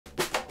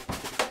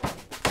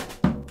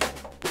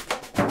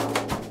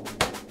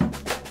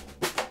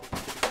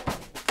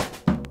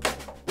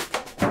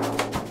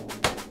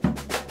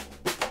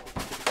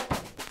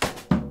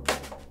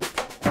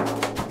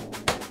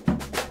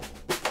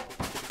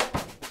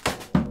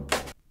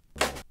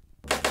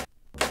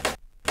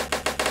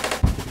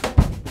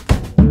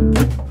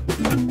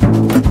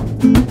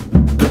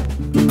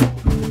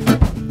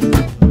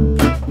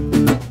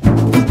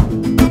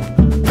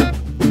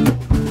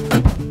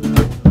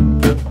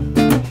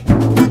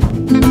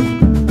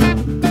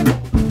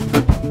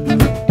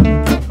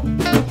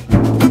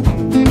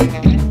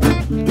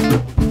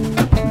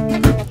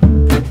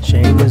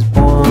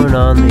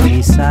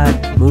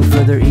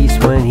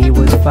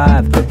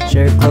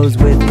Shared clothes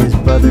with his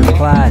brother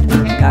Clyde.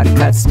 Got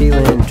caught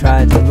stealing,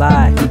 tried to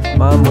lie.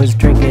 Mom was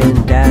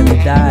drinking, dad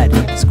had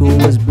died. School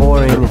was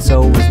boring and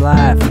so was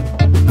life.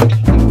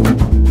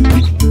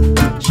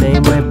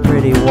 Shane went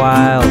pretty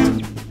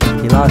wild.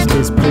 He lost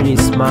his pretty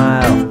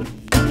smile.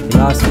 He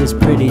lost his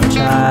pretty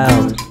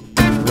child.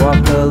 He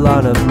walked a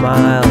lot of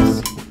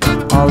miles.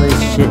 All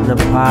his shit in a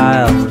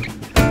pile.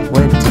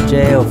 Went to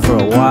jail for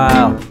a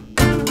while.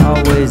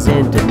 Always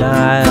in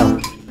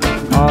denial.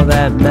 All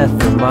that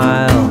meth for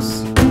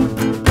miles.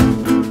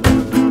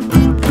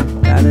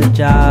 Got a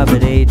job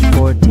at age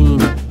 14,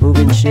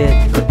 moving shit,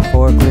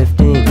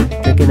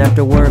 forklifting, drinking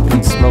after work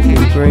and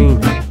smoking green.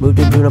 Moved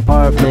into an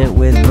apartment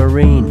with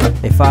Marine.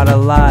 They fought a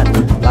lot,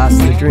 lost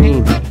the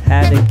dream.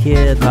 Had a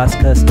kid, lost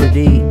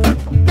custody.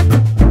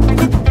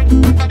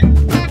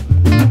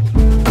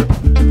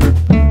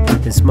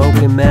 Been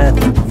smoking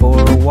meth for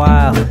a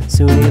while.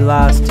 Soon he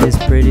lost his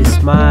pretty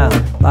smile.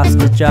 Lost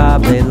his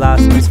job, they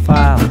lost his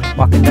file.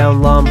 Walking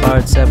down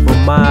Lombard several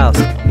miles.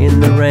 In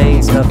the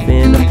rain, stuff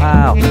in a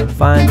pile.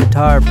 Find a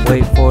tarp,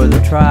 wait for the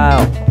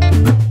trial.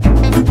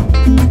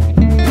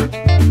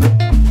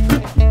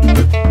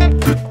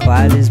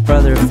 Clyde, his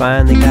brother,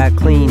 finally got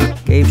clean.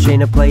 Gave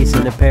Shane a place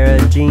in a pair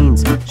of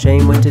jeans.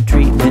 Shane went to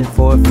treatment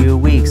for a few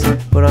weeks.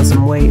 Put on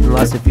some weight and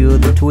lost a few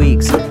of the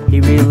tweaks.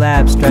 He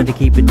relapsed, tried to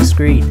keep it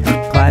discreet.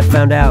 Clyde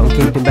found out and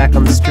kicked him back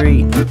on the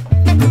street.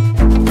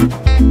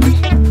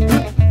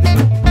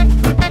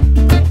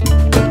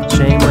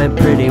 Shane went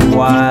pretty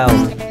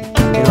wild.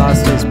 He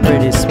lost his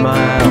pretty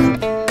smile.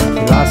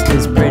 He lost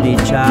his pretty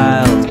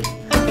child.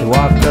 He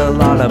walked a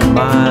lot of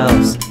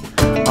miles.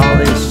 All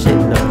his shit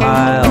in a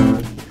pile.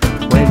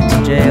 Went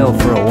to jail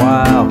for a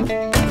while.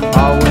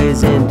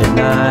 Always in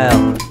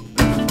denial.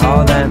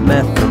 All that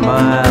meth for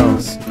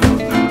miles.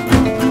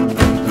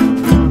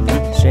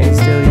 Shane's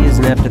still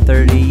using after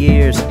 30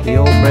 years. The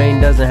old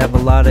brain doesn't have a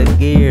lot of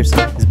gears.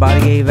 His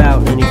body gave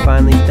out and he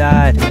finally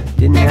died.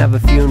 Didn't have a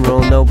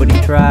funeral, nobody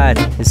tried.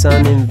 His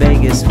son in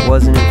Vegas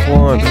wasn't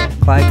informed.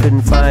 Clyde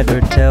couldn't find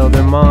or tell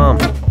their mom.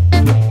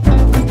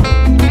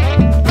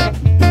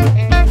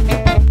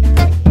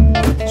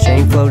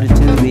 Shane floated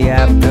to the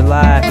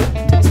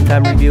afterlife. Took some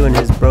time reviewing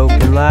his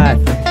broken life.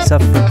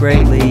 Suffered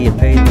greatly and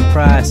paid the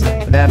price.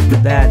 But after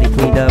that he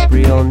cleaned up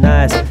real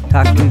nice.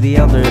 Talked to the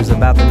elders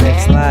about the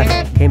next life.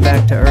 Came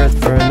back to earth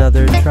for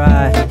another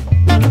try.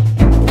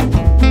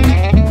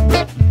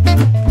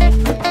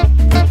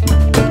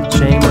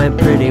 Shane went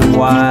pretty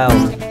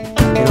wild.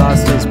 He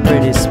lost his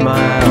pretty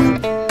smile.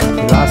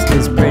 He lost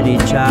his pretty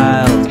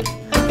child.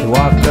 He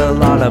walked a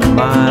lot of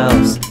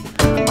miles.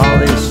 All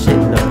his shit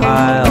in a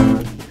pile.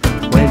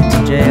 Went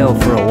to jail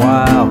for a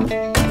while.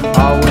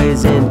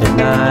 Always in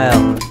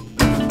denial.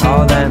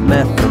 All that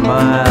meth for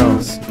miles.